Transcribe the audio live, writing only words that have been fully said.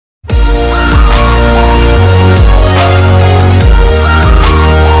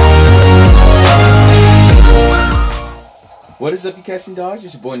What is up, you cats and dogs?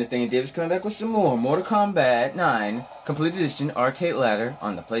 It's your boy Nathaniel Davis coming back with some more Mortal Kombat 9 Complete Edition Arcade Ladder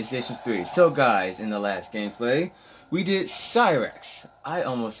on the PlayStation 3. So guys, in the last gameplay, we did Cyrex. I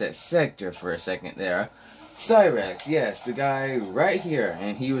almost said Sector for a second there. Cyrex, yes, the guy right here,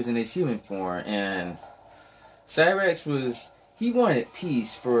 and he was in his human form, and Cyrex was, he wanted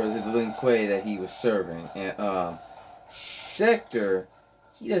peace for the LIN KUEI that he was serving, and Sector,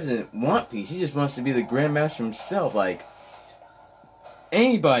 he doesn't want peace, he just wants to be the Grandmaster himself. Like,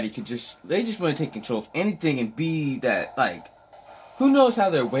 anybody could they just want to take control of anything and be that, like, who knows how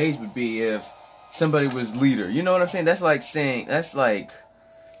their ways would be if somebody was leader, you know what I'm saying? That's like saying, that's like,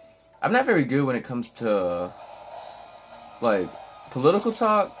 I'm not very good when it comes to, like, political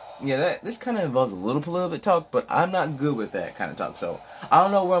talk. Yeah, this kind of involves a little political talk, but I'm not good with that kind of talk, so I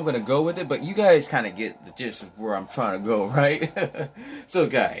don't know where I'm going to go with it, but you guys kind of get the gist of where I'm trying to go, right? So,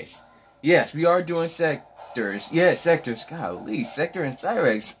 guys, yes, we are doing Sektors. Yeah, Sektors. Golly, Sector and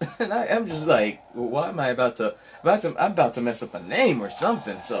Cyrex. And I'm just like, well, why am I I'm about to mess up a name or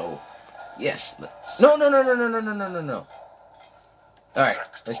something, so, yes. No. Alright,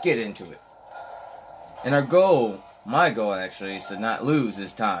 let's get into it. And our goal, my goal actually, is to not lose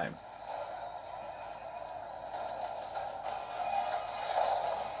this time.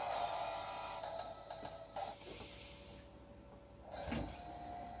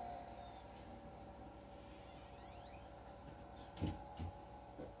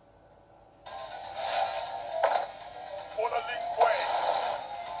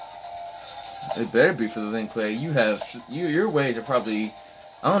 It better be for the LIN KUEI. Your ways are probably,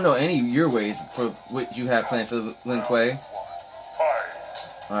 I don't know any of your ways for what you have planned for the LIN KUEI.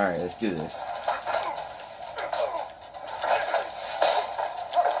 Alright, let's do this.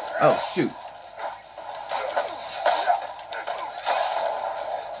 Oh, shoot.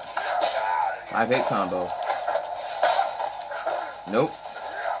 Five-hit combo. Nope.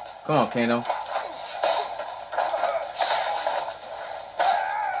 Come on, Kano.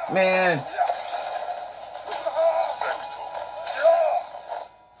 Man.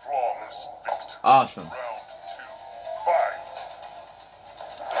 Awesome.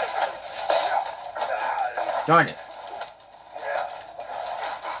 Darn it.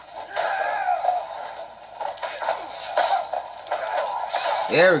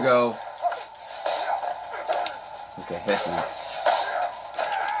 There we go. Okay, let's see.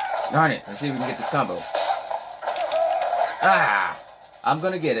 Darn it. Let's see if we can get this combo. Ah! I'm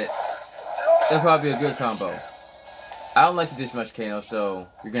gonna get it. It'll probably be a good combo. I don't like you this much, Kano, so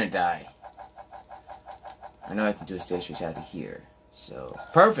you're gonna die. I know I can do a stage switch out of here. So,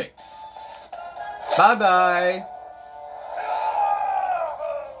 perfect. Bye-bye.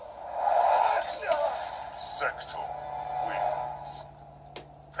 Sektor wins.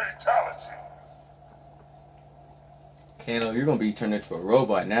 Fatality. Kano, you're gonna be turned into a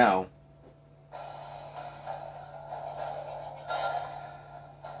robot now.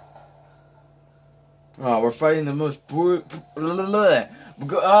 Oh, we're fighting the most oh,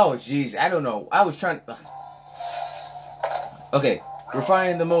 jeez, I don't know. I was trying. Okay, we're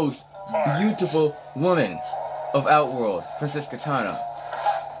fighting the most beautiful woman of Outworld, Princess Katana.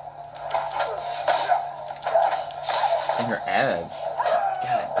 And her abs.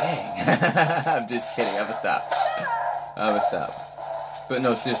 God dang. I'm just kidding. I'm gonna stop. But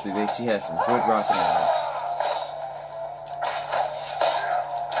no, seriously, she has some good rockin' abs.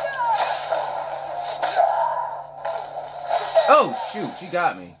 Oh, shoot, she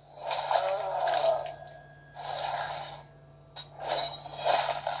got me.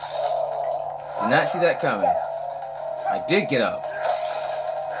 Did not see that coming. I did get up.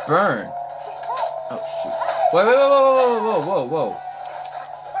 Burn. Oh, shoot. Wait, whoa.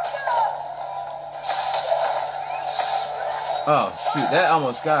 Oh, shoot, that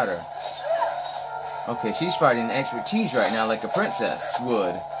almost got her. Okay, she's fighting expertise right now like a princess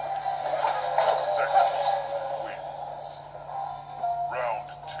would.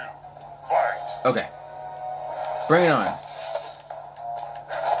 Okay. Bring it on.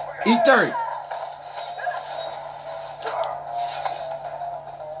 Eat dirt.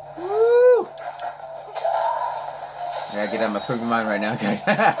 Woo! I gotta get out of my perfect mind right now, guys.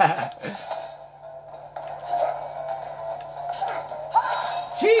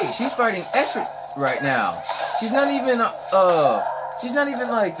 Gee, she's fighting extra right now. She's not even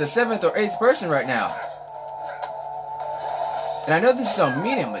like the 7th or 8th person right now. And I know this is on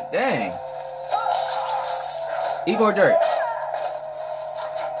medium, but dang. Eat more dirt.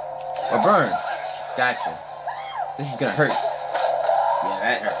 Or burn. Gotcha. This is gonna hurt. Yeah,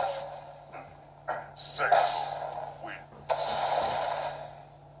 that hurts. Sektor wins.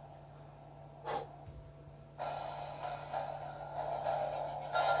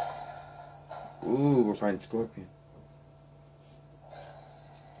 fighting Scorpion.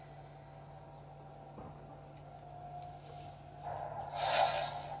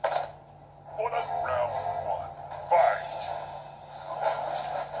 For the round one, fight.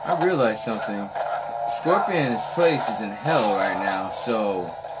 I realized something. Scorpion's place is in hell right now,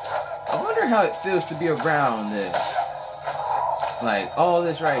 so I wonder how it feels to be around this. Like, all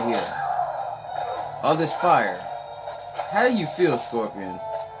this right here. All this fire. How do you feel, Scorpion?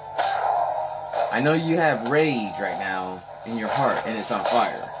 I know you have rage right now in your heart, and it's on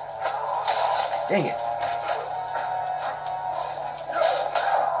fire. Dang it.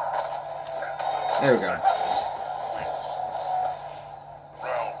 There we go.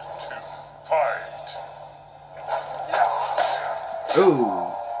 Round two, fight.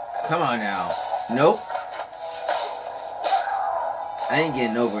 Ooh. Come on now. Nope. I ain't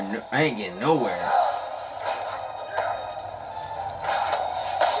getting nowhere.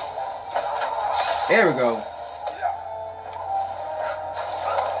 There we go.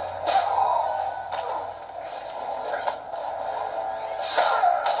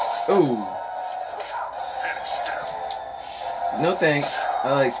 Ooh. No thanks.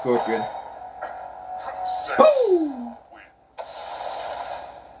 I like Scorpion. Boom!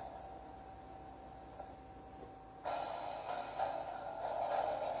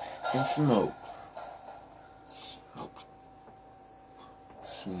 And smoke.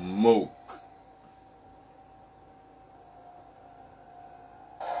 Smoke.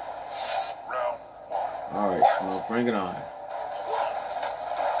 Alright, Smoke, bring it on.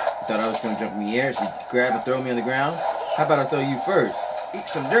 Thought I was gonna jump in the air, so you grab and throw me on the ground? How about I throw you first? Eat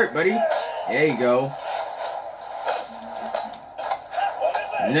some dirt, buddy. There you go.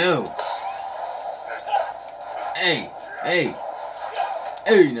 No. Hey, hey.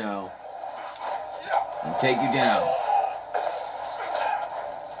 Hey now. And take you down.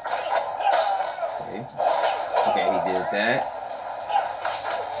 Okay. Okay, he did that.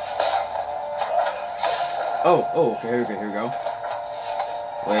 Oh, okay, here we go.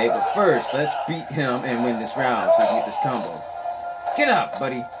 Wait, but first, let's beat him and win this round so we can get this combo. Get up,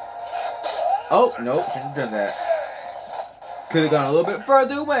 buddy. Oh, nope, shouldn't have done that. Could have gone a little bit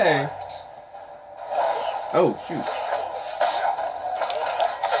further away. Oh, shoot.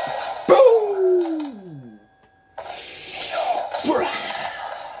 Boom!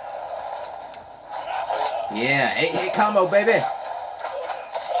 Yeah, 8-hit combo, baby.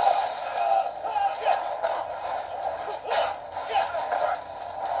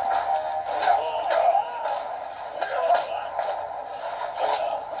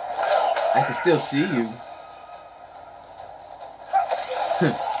 I can still see you.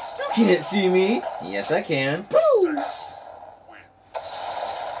 You can't see me. Yes, I can. Woo!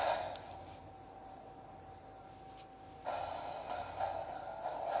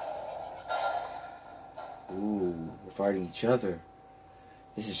 Ooh, we're fighting each other.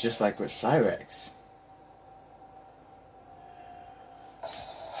 This is just like with Cyrex.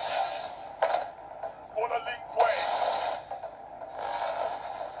 For the LIN KUEI.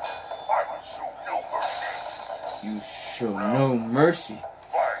 I will show no mercy. You show no mercy.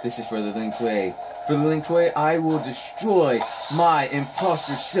 This is for the LIN KUEI. For the LIN KUEI, I will destroy my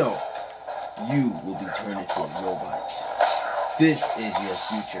imposter self. You will be turned into a robot. This is your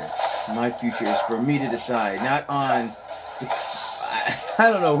future. My future is for me to decide, not on...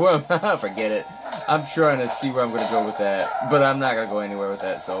 I don't know where I'm... Forget it. I'm trying to see where I'm going to go with that. But I'm not going to go anywhere with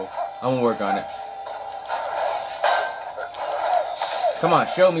that, so I'm going to work on it. Come on,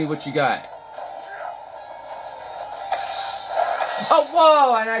 show me what you got. Oh,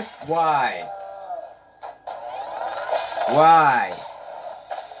 whoa! And I... Why? Why?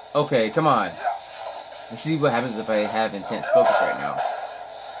 Okay, come on. Let's see what happens if I have intense focus right now.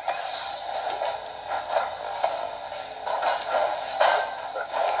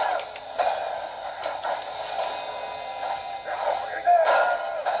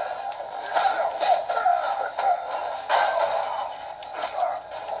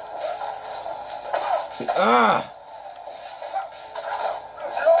 Ah!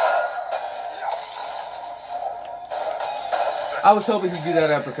 I was hoping he'd do that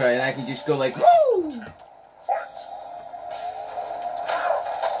uppercut and I could just go like, woo!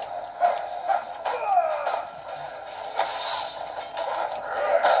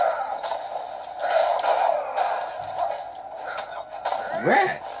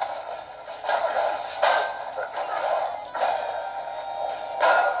 Rats!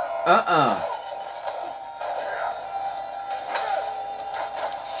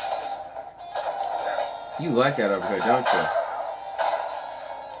 You like that uppercut, don't you?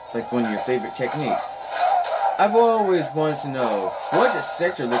 It's like one of your favorite techniques. I've always wanted to know, what does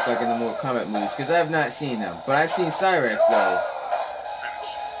Sector look like in the Mortal Kombat movies? Because I have not seen them. But I've seen Cyrex, though.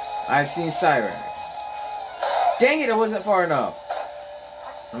 I've seen Cyrex. Dang it, I wasn't far enough.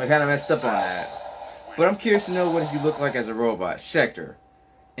 I kind of messed up on that. But I'm curious to know, what does he look like as a robot? Sector.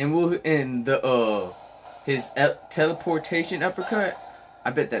 And his teleportation uppercut?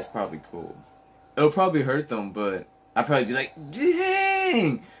 I bet that's probably cool. It'll probably hurt them, but I'd probably be like,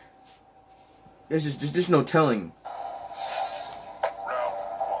 dang! There's just no telling.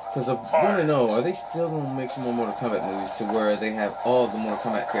 Because I want to know, are they still going to make some more Mortal Kombat movies to where they have all the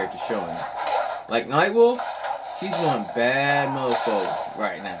Mortal Kombat characters showing? Like Nightwolf, he's one bad mofo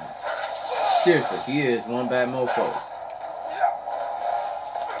right now. Seriously, he is one bad mofo.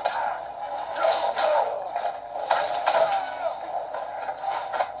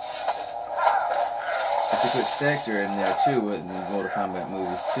 I should put Sector in there too with the Mortal Kombat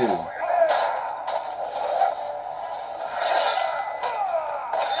movies too.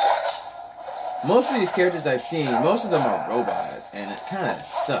 Most of these characters I've seen, most of them are robots, and it kind of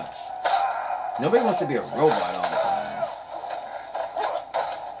sucks. Nobody wants to be a robot all the time.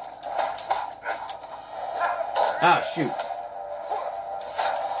 Ah, shoot.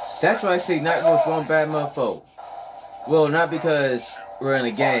 That's why I say Nightwolf's one bad mofo. Well, not because we're in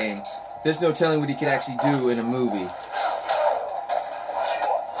a game. There's no telling what he could actually do in a movie.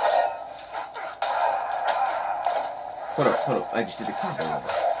 Hold up. I just did a combo.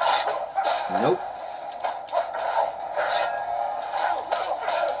 Nope.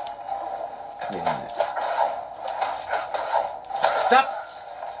 Wait a minute. Stop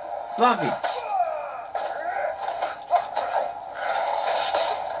blocking.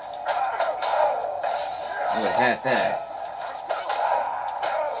 I would have had that.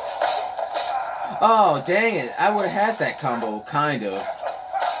 Oh, dang it. I would have had that combo, kind of.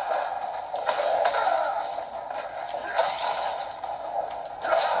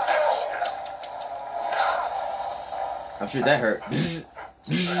 I'm sure that hurt.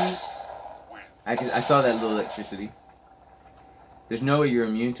 I saw that little electricity. There's no way you're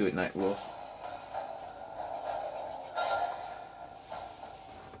immune to it, Nightwolf.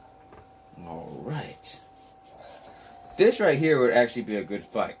 Alright. This right here would actually be a good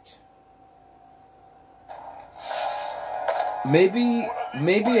fight. Maybe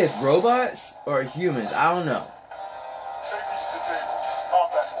as robots or humans. I don't know.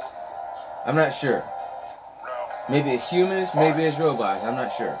 I'm not sure. Maybe it's humans, maybe it's robots. I'm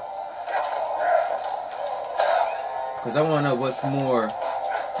not sure. Because I want to know what's more.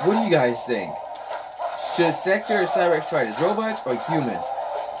 What do you guys think? Should Sector or Cyrex fight as robots or humans?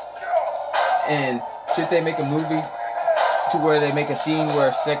 And should they make a movie to where they make a scene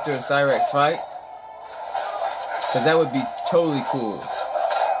where Sector and Cyrex fight? Because that would be totally cool.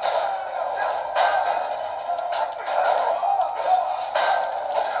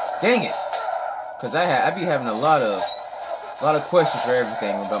 Dang it. Because I be having a lot of questions for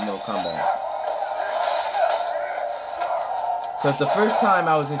everything about Mortal Kombat. Because the first time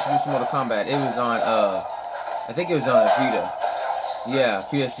I was introduced to Mortal Kombat, it was on, I think it was on a Vita. Yeah,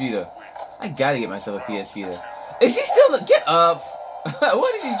 PS Vita. I gotta get myself a PS Vita. Is he still, get up!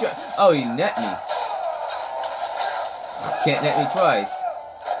 What did he try? Oh, he net me. Can't net me twice.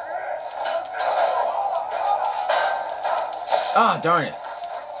 Ah, darn it.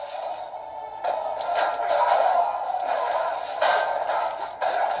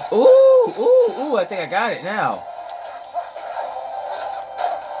 Ooh, I think I got it now.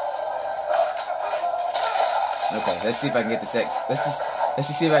 Okay, let's see if I can get this X. Let's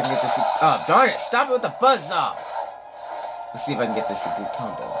just see if I can get this. Oh, darn it! Stop it with the buzzsaw! Let's see if I can get this a good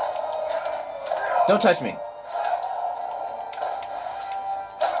combo. Don't touch me.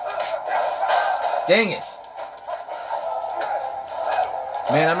 Dang it.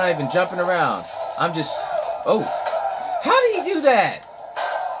 Man, I'm not even jumping around. I'm just... Oh. How did he do that?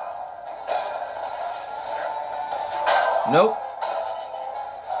 Nope.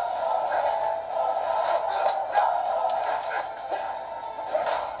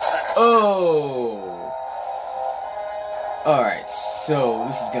 Oh. Alright, so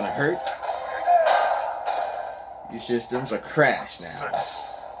this is gonna hurt. Your systems are crashed now.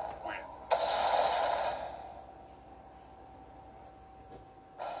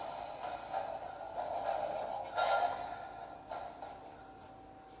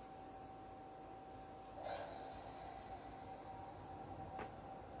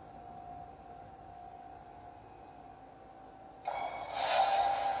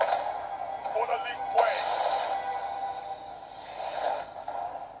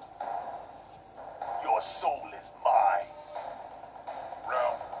 Your soul is mine.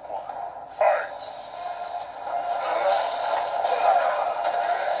 Round one, fight.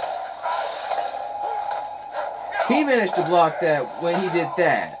 He managed to block that when he did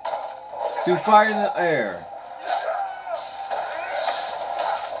that. Through fire in the air.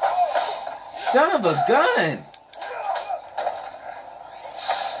 Son of a gun!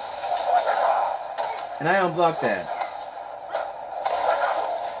 And I unblocked that.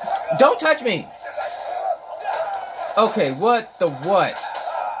 Don't touch me! Okay, what the what?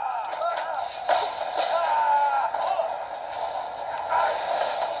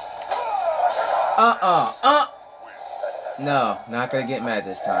 No, not gonna get mad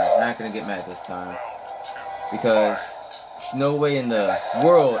this time. Not gonna get mad this time. Because there's no way in the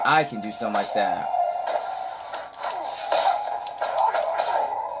world I can do something like that.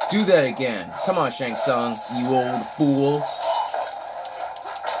 Do that again. Come on, Shang Tsung, you old fool.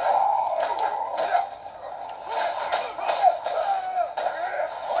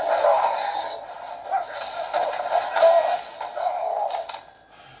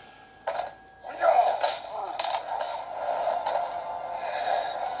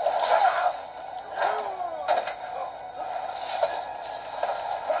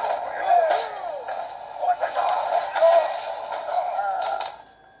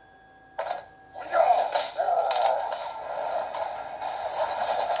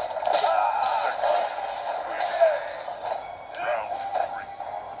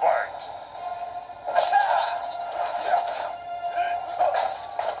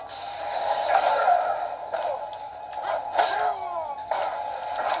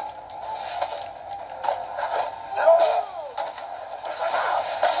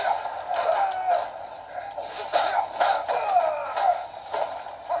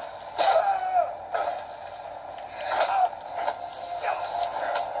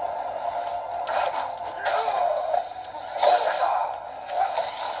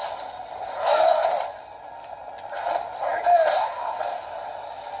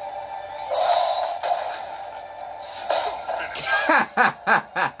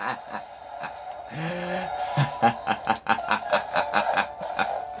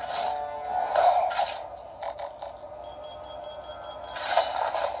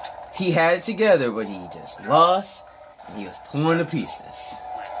 He had it together, but he just lost, and he was torn to pieces.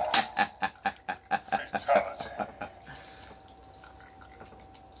 Fatality.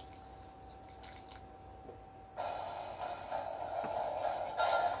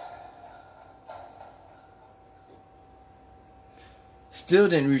 Still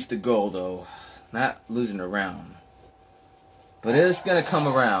didn't reach the goal, though. Not losing a round. But it's gonna come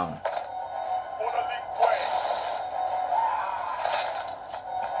around. For the KUEI.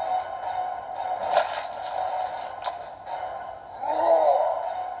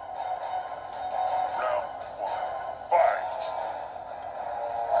 Round 1. Fight.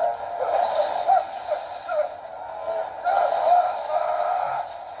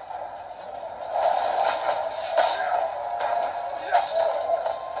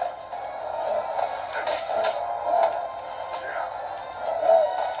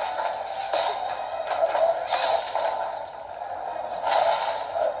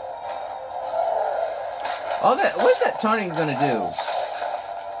 All that. What's that taunting gonna do?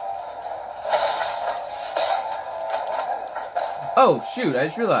 Oh shoot! I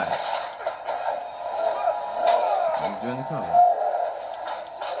just realized. He's doing the combo.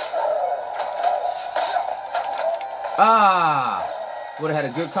 Ah! Would have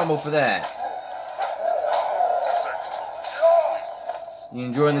had a good combo for that. Sektors. You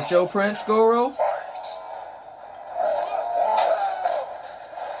enjoying the show, Prince Goro?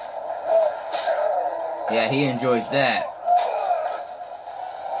 Yeah, he enjoys that.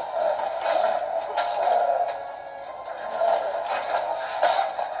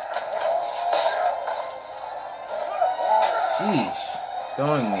 Sheesh.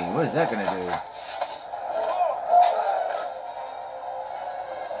 Throwing me. What is that gonna do?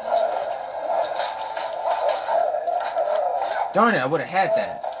 Darn it, I would have had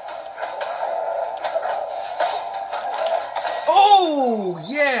that. Oh,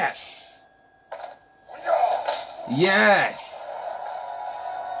 yes! Yes!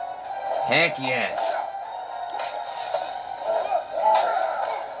 Heck yes!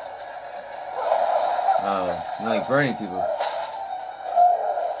 Oh, I'm like burning people.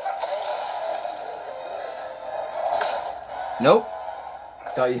 Nope.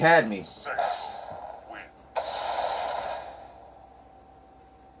 Thought you had me.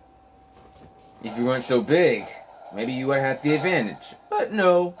 If you weren't so big, maybe you would have had the advantage. But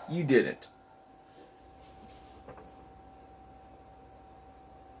no, you didn't.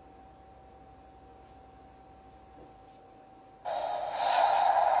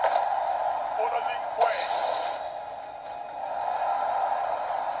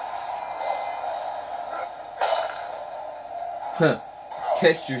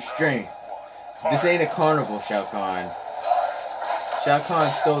 Test your strength. This ain't a carnival, Shao Kahn. Shao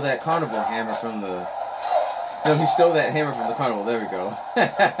Kahn stole that carnival hammer from the... No, he stole that hammer from the carnival. There we go.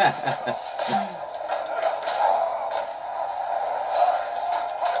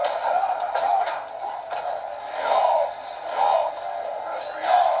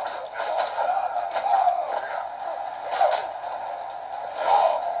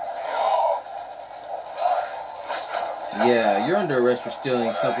 Yeah, you're under arrest for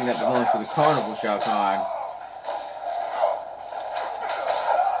stealing something that belongs to the carnival, Shao Kahn.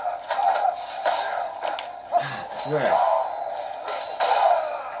 That's right.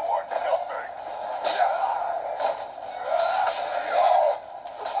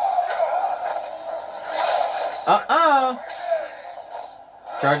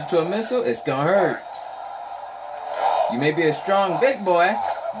 Charge it to a missile, it's gonna hurt. You may be a strong big boy,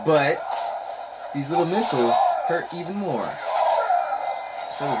 but these little missiles hurt even more.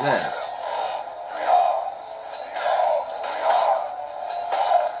 So is that.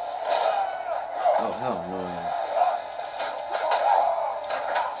 Oh, how annoying.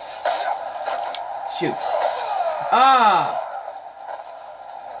 Shoot. Ah!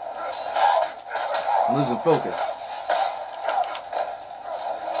 I'm losing focus.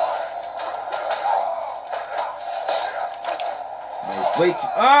 Nice. Wait.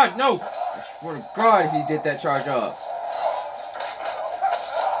 Ah, no! I swear to God he did that charge up.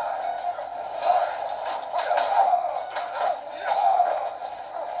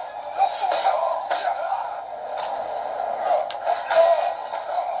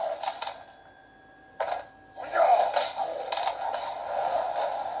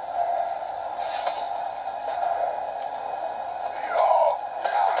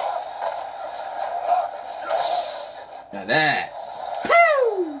 Now that.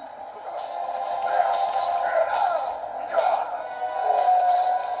 Pew!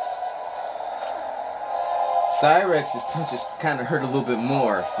 Cyrex's punches kind of hurt a little bit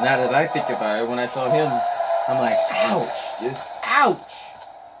more. Now that I think about it, when I saw him, I'm like, ouch! Just ouch!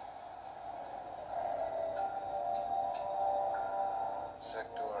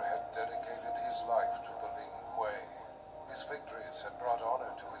 Sektor had dedicated his life to the Lin KUEI. His victories had brought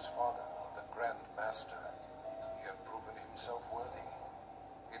honor to his father, the Grand Master. He had proven himself worthy.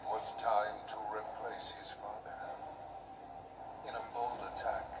 It was time to replace his father. In a bold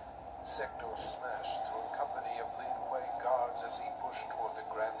attack, Sektors smashed through a company of Lin KUEI guards as he pushed toward the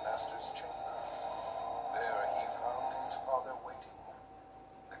Grand Master's chamber. There he found his father waiting.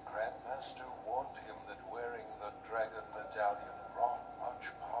 The Grand Master warned him that wearing the dragon medallion brought much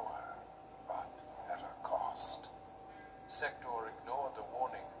power, but at a cost. Sektor ignored the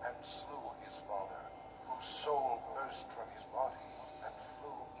warning and slew his father, whose soul burst from his body and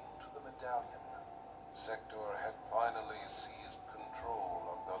flew into the medallion. Sektor had finally seized control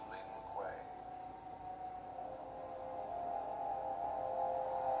of the Lin KUEI.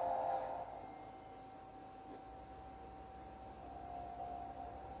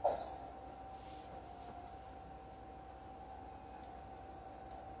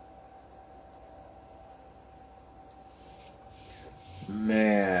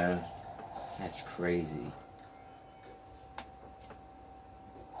 Man, that's crazy.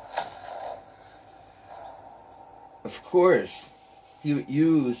 Of course, he would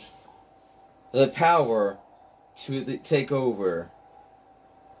use the power to take over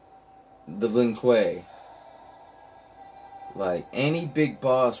the Lin KUEI. Like any big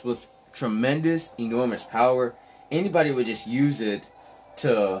boss with tremendous, enormous power, anybody would just use it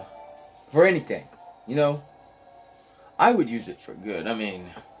for anything, you know? I would use it for good. I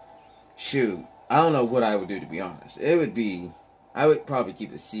mean, shoot, I don't know what I would do, to be honest. I would probably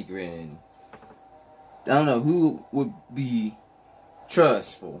keep it secret, and I don't know who would be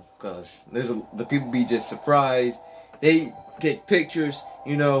trustful, because the people be just surprised. They take pictures,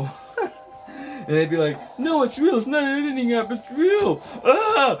 you know, and they'd be like, no, it's real, it's not an editing app, it's real.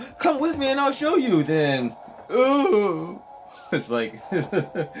 Ah, come with me and I'll show you. Then, oh, it's like,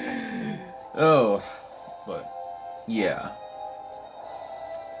 oh, but yeah.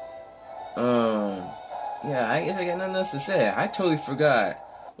 Yeah, I guess I got nothing else to say. I totally forgot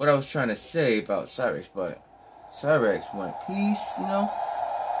what I was trying to say about Cyrex, but Cyrex went peace, you know?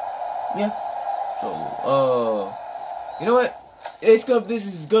 Yeah. So, you know what? This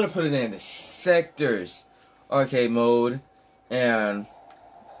is gonna put it in the Sektors arcade mode. And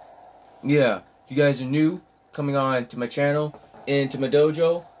yeah, if you guys are new, coming on to my channel, into my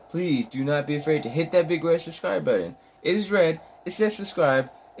dojo, please do not be afraid to hit that big red subscribe button. It is red, it says subscribe,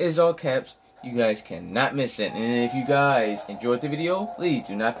 it is all caps. You guys cannot miss it. And if you guys enjoyed the video, please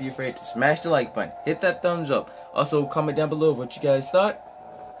do not be afraid to smash the like button. Hit that thumbs up. Also, comment down below what you guys thought.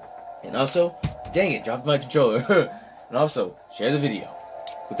 And also, dang it, dropped my controller. And also, share the video.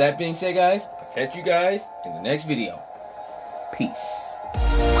 With that being said, guys, I'll catch you guys in the next video.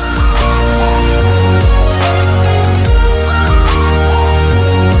 Peace.